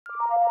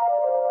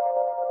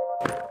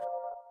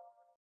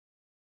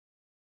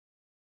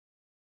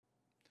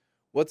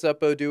What's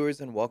up, Odooers,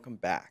 and welcome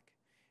back.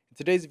 In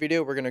today's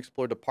video, we're going to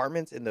explore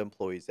departments in the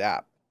Employees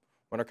app.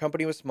 When our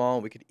company was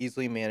small, we could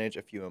easily manage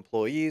a few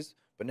employees,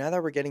 but now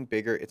that we're getting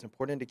bigger, it's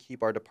important to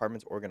keep our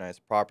departments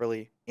organized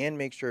properly and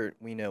make sure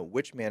we know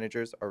which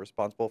managers are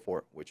responsible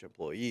for which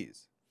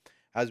employees.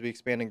 As we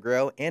expand and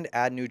grow and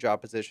add new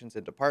job positions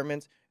and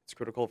departments, it's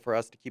critical for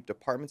us to keep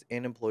departments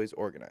and employees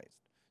organized.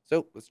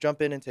 So let's jump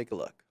in and take a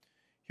look.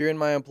 Here in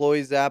my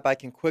Employees app, I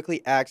can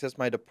quickly access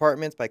my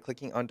departments by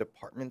clicking on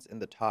Departments in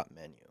the top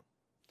menu.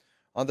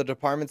 On the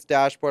department's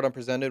dashboard, I'm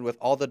presented with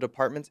all the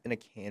departments in a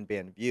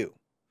Kanban view.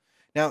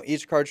 Now,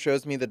 each card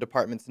shows me the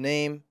department's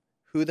name,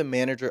 who the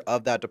manager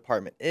of that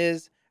department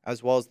is,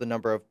 as well as the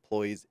number of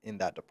employees in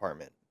that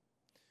department.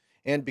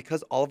 And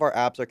because all of our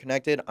apps are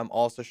connected, I'm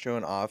also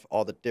showing off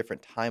all the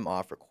different time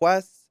off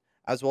requests,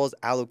 as well as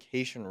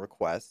allocation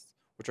requests,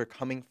 which are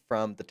coming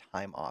from the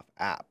time off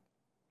app.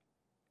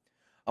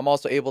 I'm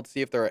also able to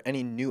see if there are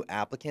any new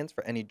applicants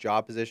for any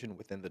job position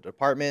within the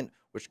department,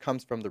 which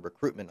comes from the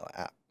recruitment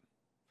app.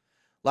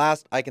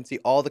 Last, I can see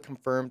all the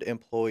confirmed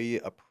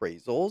employee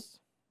appraisals.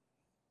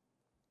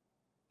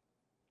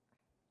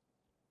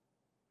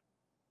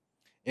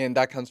 And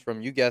that comes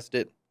from, you guessed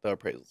it, the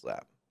appraisals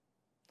app.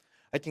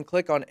 I can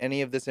click on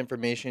any of this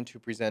information to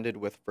be presented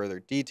with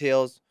further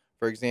details.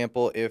 For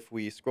example, if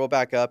we scroll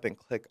back up and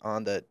click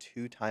on the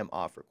 2 time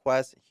off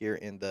request here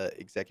in the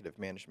executive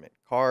management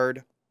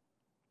card,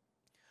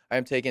 I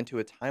am taken to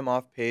a time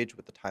off page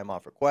with the time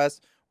off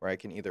request where I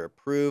can either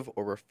approve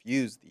or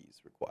refuse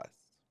these requests.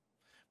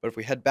 But if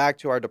we head back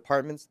to our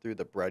departments through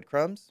the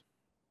breadcrumbs,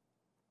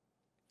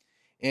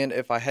 and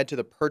if I head to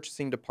the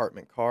purchasing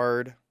department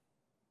card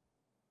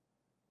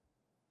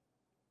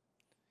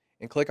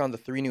and click on the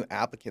 3 new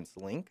applicants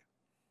link,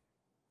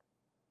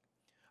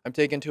 I'm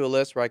taken to a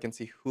list where I can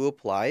see who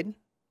applied,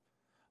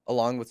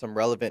 along with some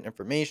relevant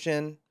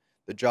information,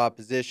 the job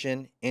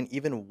position, and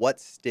even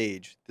what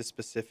stage the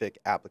specific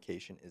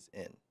application is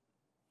in.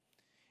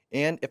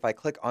 And if I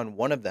click on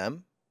one of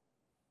them,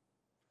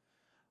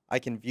 I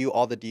can view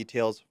all the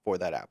details for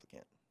that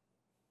applicant.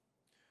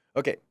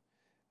 Okay,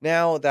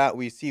 now that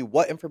we see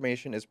what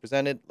information is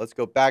presented, let's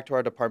go back to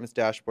our department's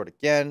dashboard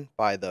again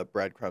by the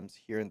breadcrumbs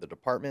here in the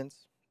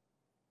departments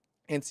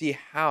and see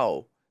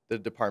how the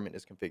department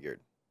is configured.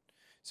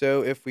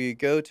 So if we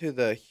go to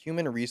the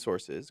Human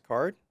Resources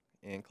card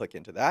and click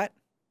into that,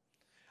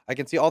 I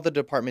can see all the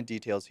department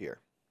details here.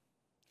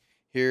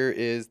 Here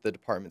is the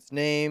department's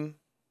name,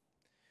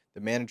 the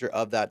manager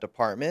of that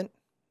department,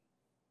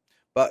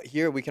 but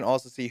here we can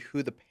also see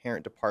who the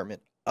parent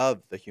department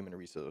of the Human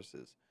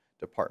Resources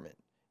department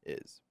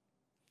is.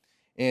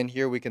 And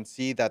here we can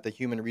see that the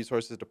Human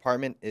Resources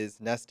department is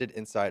nested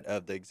inside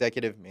of the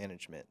Executive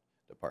Management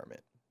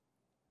department.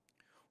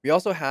 We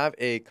also have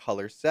a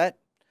color set,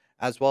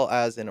 as well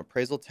as an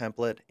appraisal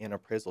template and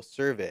appraisal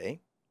survey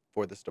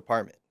for this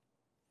department.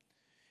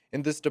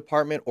 In this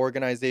department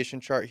organization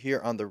chart here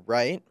on the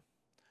right,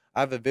 I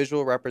have a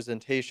visual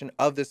representation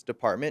of this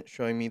department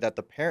showing me that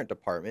the parent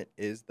department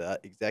is the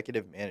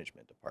Executive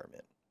Management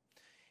department.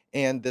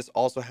 And this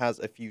also has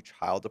a few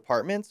child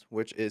departments,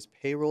 which is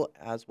payroll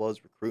as well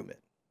as recruitment.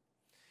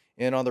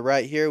 And on the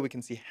right here, we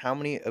can see how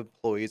many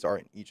employees are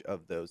in each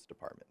of those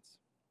departments.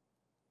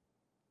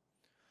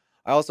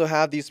 I also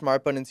have these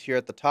smart buttons here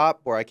at the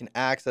top where I can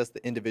access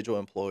the individual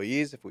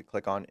employees if we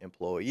click on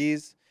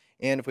employees.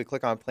 And if we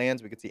click on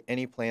plans, we can see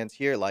any plans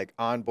here like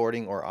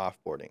onboarding or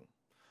offboarding.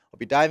 I'll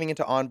be diving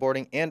into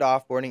onboarding and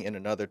offboarding in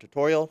another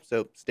tutorial,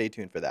 so stay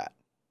tuned for that.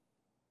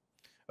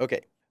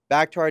 Okay,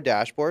 back to our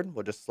dashboard.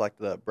 We'll just select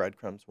the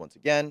breadcrumbs once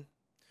again.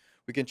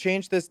 We can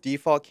change this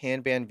default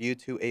Kanban view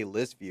to a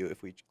list view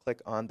if we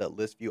click on the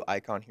list view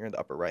icon here in the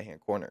upper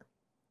right-hand corner.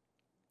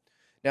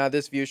 Now,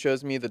 this view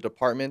shows me the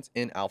departments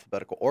in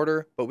alphabetical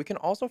order, but we can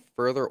also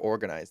further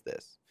organize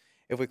this.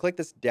 If we click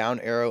this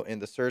down arrow in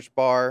the search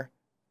bar,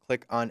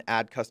 click on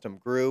Add Custom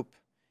Group,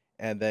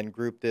 and then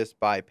group this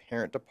by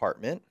parent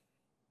department.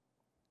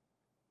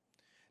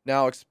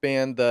 Now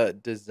expand the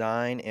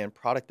Design and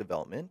Product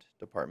Development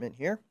department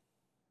here.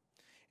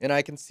 And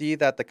I can see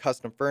that the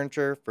custom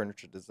furniture,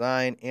 furniture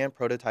design, and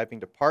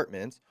prototyping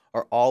departments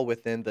are all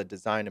within the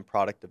Design and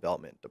Product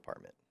Development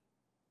department.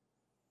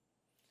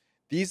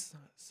 These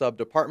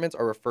sub-departments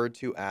are referred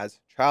to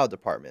as child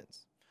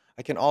departments.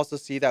 I can also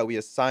see that we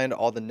assigned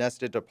all the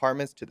nested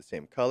departments to the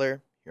same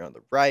color here on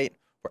the right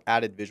for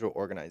added visual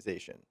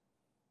organization.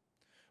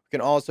 We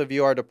can also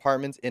view our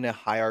departments in a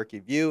hierarchy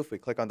view if we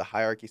click on the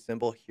hierarchy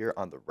symbol here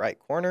on the right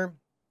corner.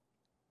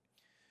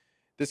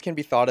 This can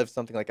be thought of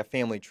something like a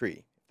family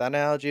tree. If that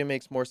analogy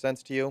makes more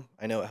sense to you,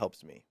 I know it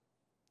helps me.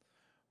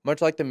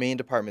 Much like the main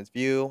department's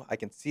view, I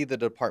can see the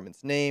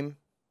department's name,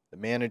 the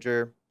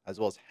manager, as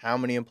well as how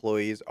many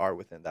employees are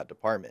within that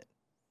department.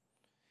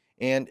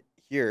 And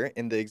here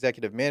in the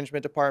executive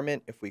management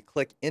department, if we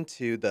click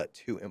into the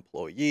 2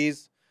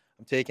 employees,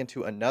 I'm taken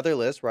to another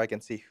list where I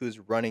can see who's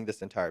running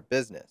this entire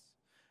business.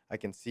 I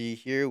can see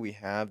here we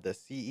have the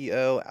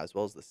CEO as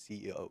well as the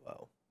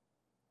COO.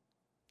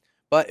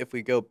 But if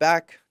we go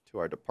back to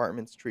our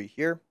departments tree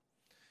here,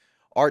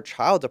 our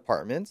child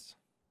departments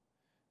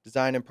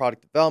Design and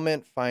product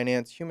development,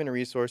 finance, human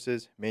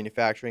resources,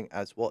 manufacturing,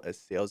 as well as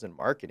sales and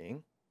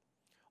marketing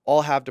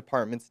all have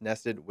departments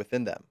nested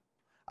within them.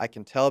 I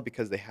can tell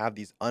because they have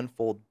these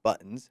unfold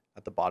buttons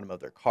at the bottom of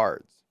their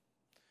cards.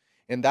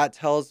 And that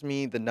tells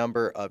me the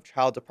number of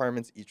child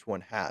departments each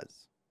one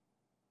has.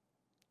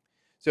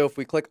 So if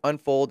we click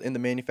unfold in the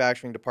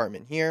manufacturing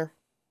department here,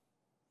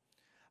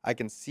 I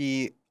can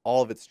see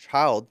all of its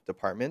child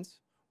departments,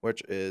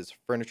 which is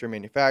furniture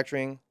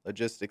manufacturing,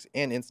 logistics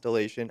and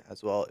installation,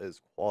 as well as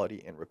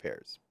quality and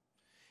repairs.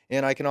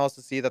 And I can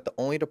also see that the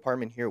only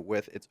department here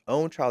with its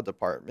own child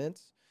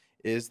departments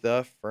is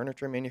the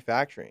furniture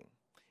manufacturing.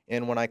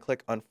 And when I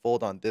click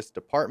unfold on this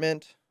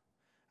department,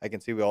 I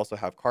can see we also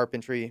have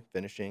carpentry,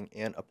 finishing,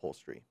 and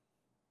upholstery.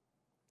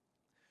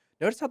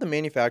 Notice how the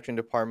manufacturing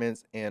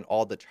departments and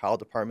all the child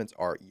departments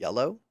are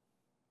yellow.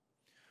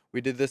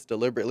 We did this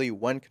deliberately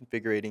when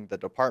configuring the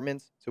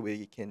departments so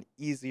we can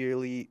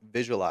easily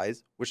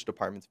visualize which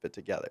departments fit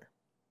together.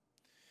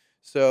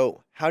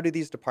 So how do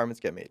these departments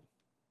get made?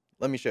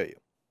 Let me show you.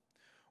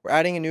 We're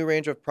adding a new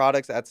range of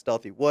products at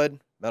Stealthy Wood,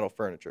 metal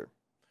furniture.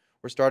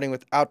 We're starting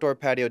with outdoor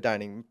patio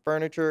dining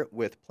furniture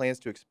with plans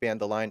to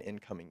expand the line in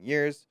coming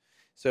years.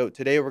 So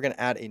today we're going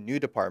to add a new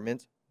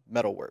department,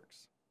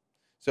 Metalworks.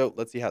 So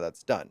let's see how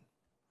that's done.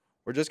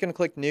 We're just going to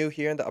click new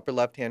here in the upper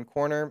left-hand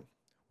corner,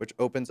 which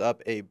opens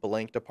up a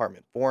blank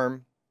department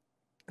form.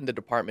 In the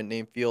department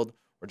name field,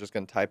 we're just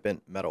going to type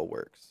in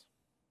Metalworks.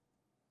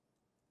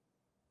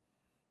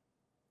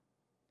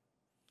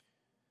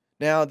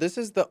 Now, this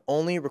is the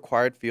only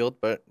required field,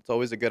 but it's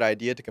always a good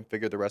idea to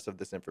configure the rest of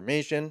this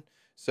information.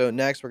 So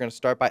next, we're going to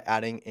start by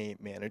adding a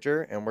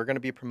manager, and we're going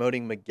to be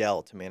promoting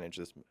Miguel to manage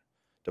this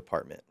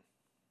department.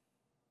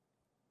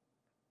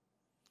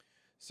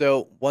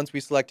 So once we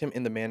select him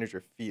in the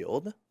manager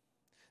field,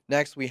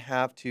 next we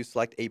have to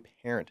select a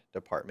parent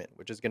department,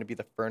 which is going to be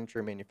the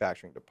furniture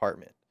manufacturing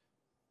department.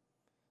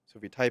 So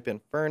if we type in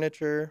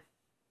furniture,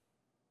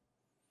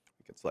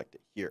 we can select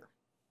it here.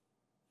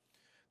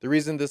 The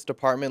reason this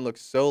department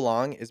looks so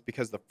long is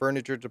because the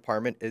furniture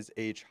department is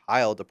a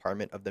child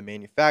department of the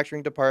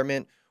manufacturing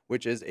department,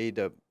 which is a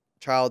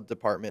child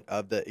department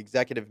of the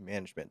executive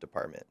management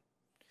department.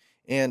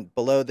 And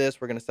below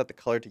this, we're going to set the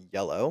color to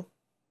yellow,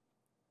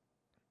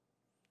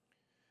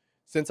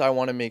 since I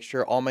want to make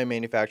sure all my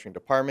manufacturing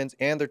departments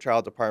and their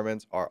child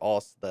departments are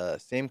all the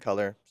same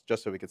color,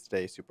 just so we could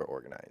stay super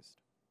organized.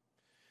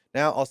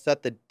 Now I'll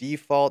set the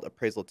default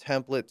appraisal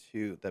template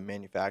to the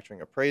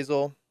manufacturing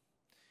appraisal.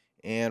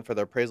 And for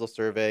the appraisal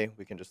survey,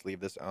 we can just leave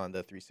this on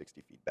the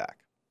 360 feedback.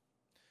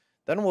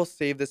 Then we'll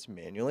save this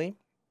manually.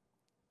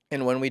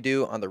 And when we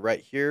do, on the right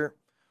here,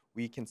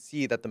 we can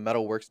see that the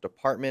Metalworks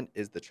department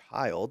is the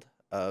child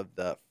of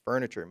the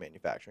furniture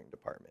manufacturing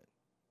department.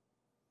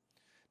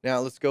 Now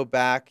let's go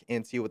back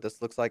and see what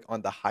this looks like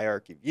on the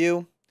hierarchy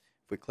view.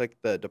 If we click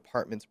the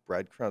department's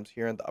breadcrumbs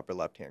here in the upper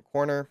left-hand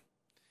corner,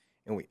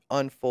 and we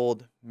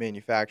unfold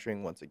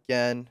manufacturing once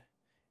again,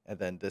 and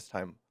then this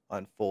time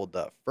unfold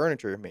the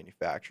furniture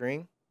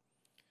manufacturing,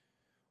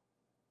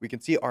 we can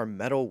see our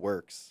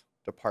Metalworks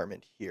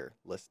department here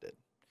listed.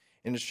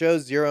 And it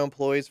shows 0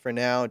 employees for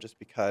now just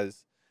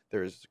because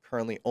there's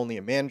currently only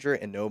a manager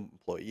and no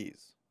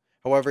employees.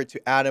 However,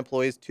 to add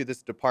employees to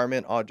this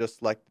department, I'll just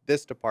select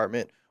this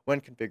department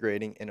when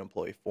configuring an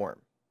employee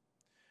form.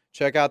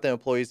 Check out the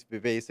Employees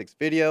Basics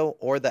video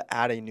or the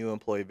Add a New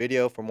Employee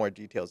video for more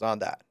details on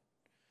that.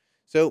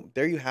 So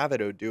there you have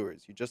it,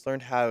 Odooers. You just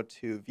learned how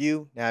to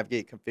view,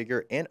 navigate,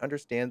 configure, and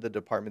understand the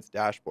department's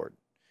dashboard.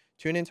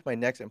 Tune into my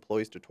next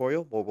employees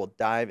tutorial where we'll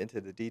dive into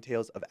the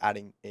details of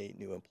adding a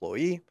new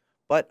employee.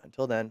 But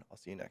until then, I'll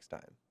see you next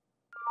time.